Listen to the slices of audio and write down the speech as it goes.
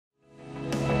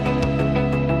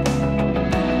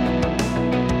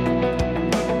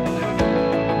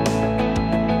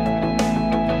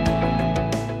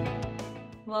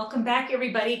welcome back,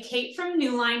 everybody. Kate from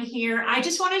Newline here. I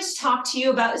just wanted to talk to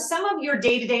you about some of your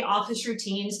day-to-day office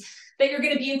routines that you're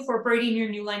going to be incorporating your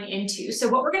Newline into. So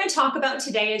what we're going to talk about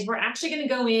today is we're actually going to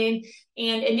go in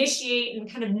and initiate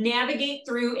and kind of navigate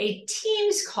through a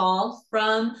Teams call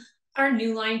from our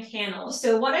Newline panel.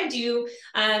 So what I do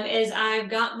is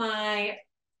I've got my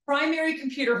primary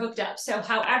computer hooked up. So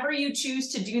however you choose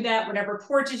to do that, whatever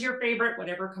port is your favorite,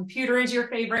 whatever computer is your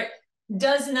favorite,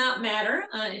 does not matter.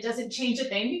 It doesn't change a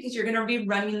thing because you're going to be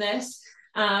running this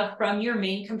from your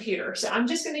main computer. So I'm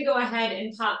just going to go ahead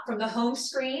and pop from the home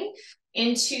screen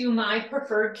into my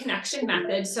preferred connection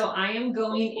method. So I am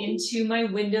going into my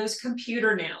Windows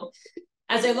computer now.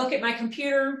 As I look at my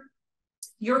computer,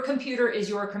 your computer is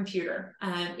your computer.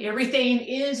 Everything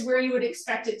is where you would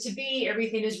expect it to be.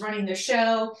 Everything is running the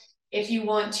show. If you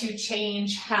want to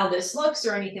change how this looks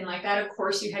or anything like that, of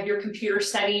course, you have your computer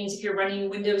settings. If you're running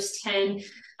Windows 10,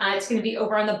 it's going to be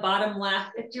over on the bottom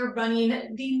left. If you're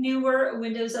running the newer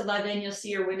Windows 11, you'll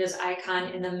see your Windows icon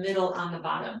in the middle on the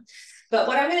bottom. But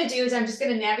what I'm going to do is I'm just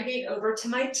going to navigate over to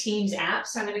my Teams app.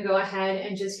 So I'm going to go ahead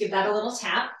and just give that a little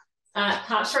tap.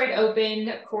 Pops right open.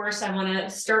 Of course, I want to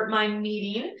start my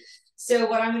meeting. So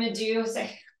what I'm going to do is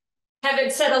I have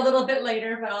it set a little bit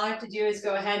later, but all I have to do is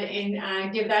go ahead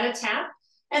and give that a tap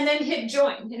and then hit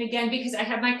join. And again, because I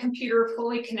have my computer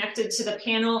fully connected to the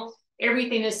panel,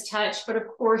 everything is touch, but of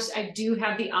course I do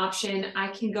have the option. I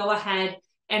can go ahead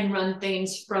and run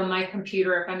things from my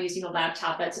computer if I'm using a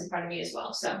laptop that's in front of me as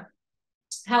well. So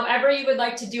however you would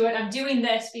like to do it, I'm doing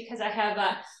this because I have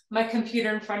my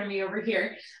computer in front of me over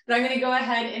here, but I'm going to go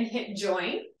ahead and hit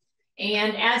join.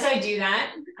 And as I do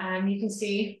that, you can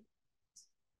see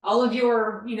all of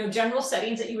your, general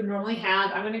settings that you would normally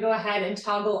have. I'm going to go ahead and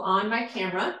toggle on my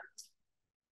camera.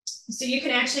 So you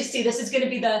can actually see this is going to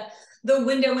be the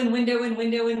window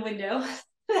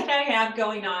that I have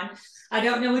going on. I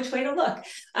don't know which way to look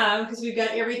because we've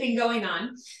got everything going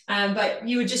on. But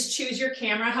you would just choose your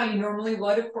camera how you normally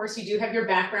would. Of course, you do have your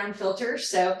background filter.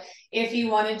 So if you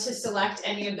wanted to select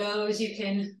any of those, you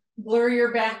can blur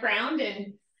your background,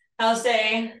 and I'll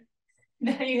say,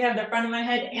 now you have the front of my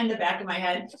head and the back of my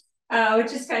head,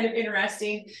 which is kind of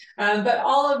interesting. But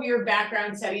all of your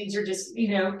background settings are just,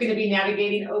 going to be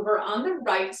navigating over on the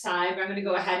right side. I'm going to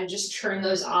go ahead and just turn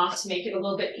those off to make it a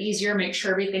little bit easier, make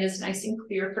sure everything is nice and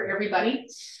clear for everybody.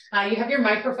 You have your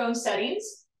microphone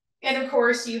settings. And of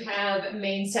course, you have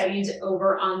main settings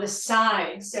over on the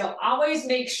side. So always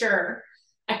make sure,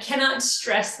 I cannot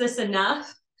stress this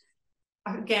enough.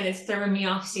 Again, it's throwing me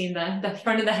off seeing the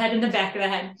front of the head and the back of the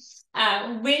head.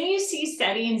 When you see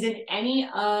settings in any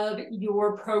of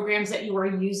your programs that you are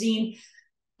using,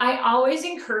 I always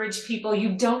encourage people,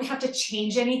 you don't have to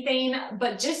change anything,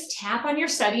 but just tap on your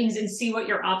settings and see what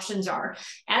your options are.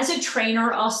 As a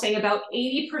trainer, I'll say about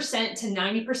 80% to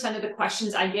 90% of the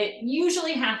questions I get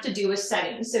usually have to do with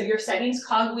settings. So your settings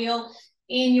cogwheel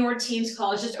in your Teams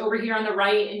call is just over here on the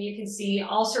right, and you can see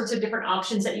all sorts of different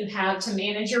options that you have to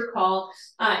manage your call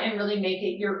and really make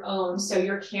it your own. So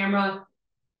your camera,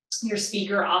 your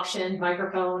speaker option,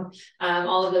 microphone,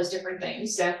 all of those different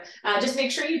things. So just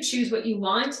make sure you choose what you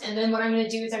want. And then what I'm going to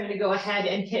do is I'm going to go ahead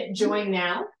and hit join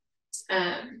now. Go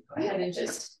ahead and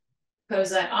just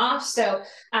close that off. So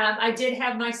I did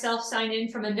have myself sign in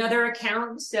from another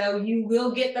account. So you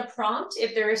will get the prompt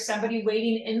if there is somebody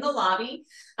waiting in the lobby.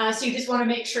 So you just want to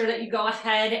make sure that you go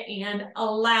ahead and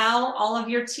allow all of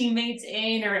your teammates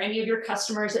in or any of your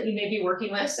customers that you may be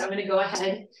working with. So I'm going to go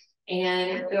ahead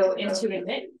and go into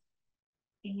it.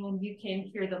 And you can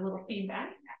hear the little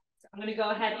feedback. So I'm going to go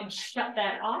ahead and shut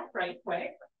that off right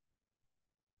quick.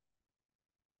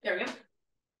 There we go.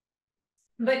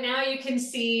 But now you can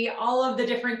see all of the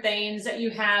different things that you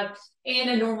have in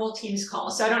a normal Teams call.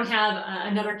 So I don't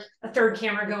have a third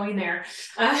camera going there.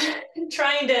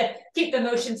 Trying to keep the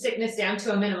motion sickness down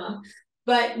to a minimum.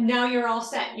 But now you're all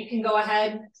set. You can go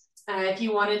ahead. If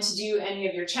you wanted to do any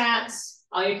of your chats,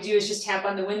 all you have to do is just tap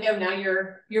on the window. Now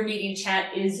your meeting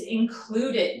chat is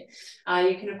included.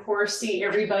 You can, of course, see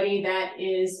everybody that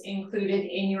is included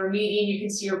in your meeting. You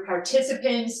can see your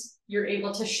participants. You're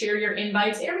able to share your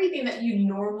invites, everything that you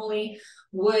normally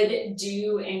would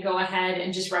do, and go ahead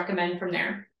and just recommend from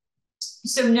there.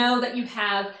 So know that you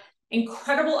have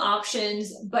incredible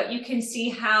options, but you can see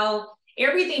how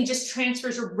everything just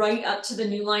transfers right up to the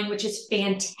Newline, which is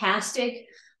fantastic.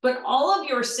 But all of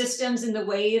your systems and the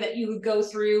way that you would go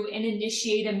through and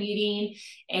initiate a meeting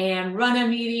and run a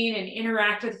meeting and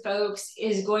interact with folks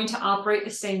is going to operate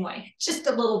the same way, just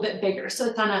a little bit bigger. So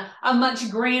it's on a much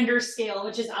grander scale,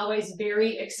 which is always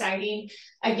very exciting.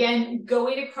 Again,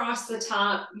 going across the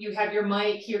top, you have your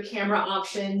mic, your camera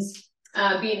options.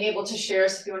 being able to share.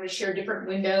 So if you want to share different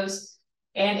windows,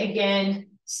 and again,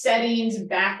 settings,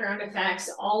 background effects,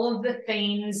 all of the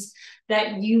things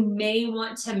that you may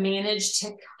want to manage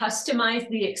to customize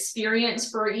the experience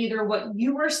for either what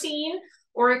you are seeing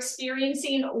or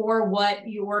experiencing, or what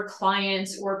your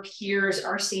clients or peers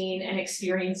are seeing and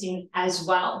experiencing as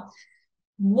well.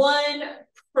 One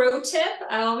pro tip,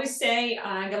 I always say,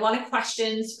 I get a lot of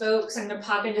questions, folks. I'm going to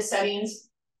pop into settings.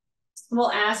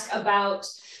 We'll ask about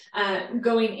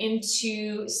going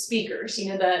into speakers. You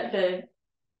know, the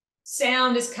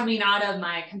sound is coming out of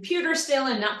my computer still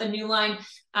and not the Newline.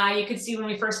 You could see when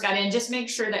we first got in, just make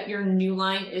sure that your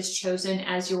Newline is chosen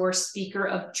as your speaker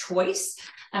of choice,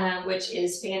 which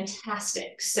is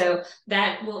fantastic. So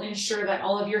that will ensure that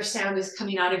all of your sound is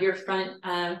coming out of your front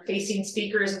facing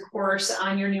speakers. Of course,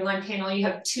 on your Newline panel, you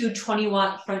have two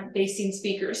 20-watt front facing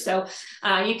speakers. So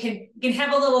you can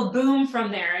have a little boom from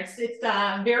there. It's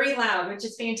very loud, which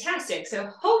is fantastic. So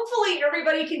hopefully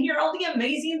everybody can hear all the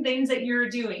amazing things that you're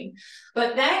doing.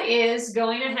 But that is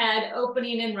going ahead,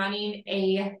 opening and running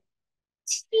a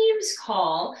Teams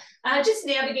call, just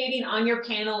navigating on your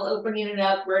panel, opening it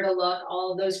up, where to look,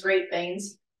 all of those great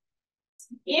things.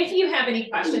 If you have any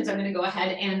questions, I'm going to go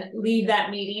ahead and leave that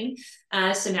meeting.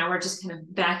 So now we're just kind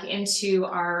of back into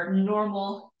our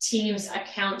normal Teams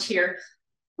account here.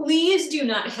 Please do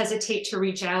not hesitate to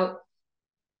reach out.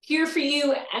 Here for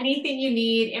you, anything you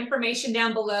need, information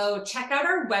down below. Check out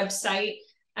our website.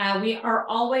 We are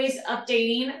always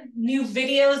updating new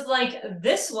videos like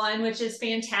this one, which is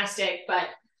fantastic, but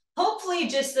hopefully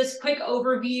just this quick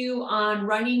overview on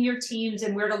running your teams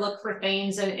and where to look for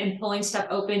things and pulling stuff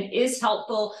open is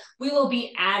helpful. We will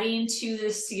be adding to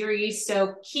this series,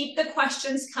 so keep the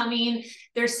questions coming. If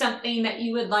there's something that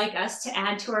you would like us to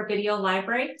add to our video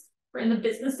library, we're in the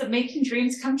business of making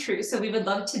dreams come true, so we would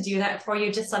love to do that for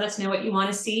you. Just let us know what you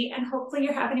want to see, and hopefully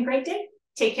you're having a great day.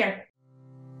 Take care.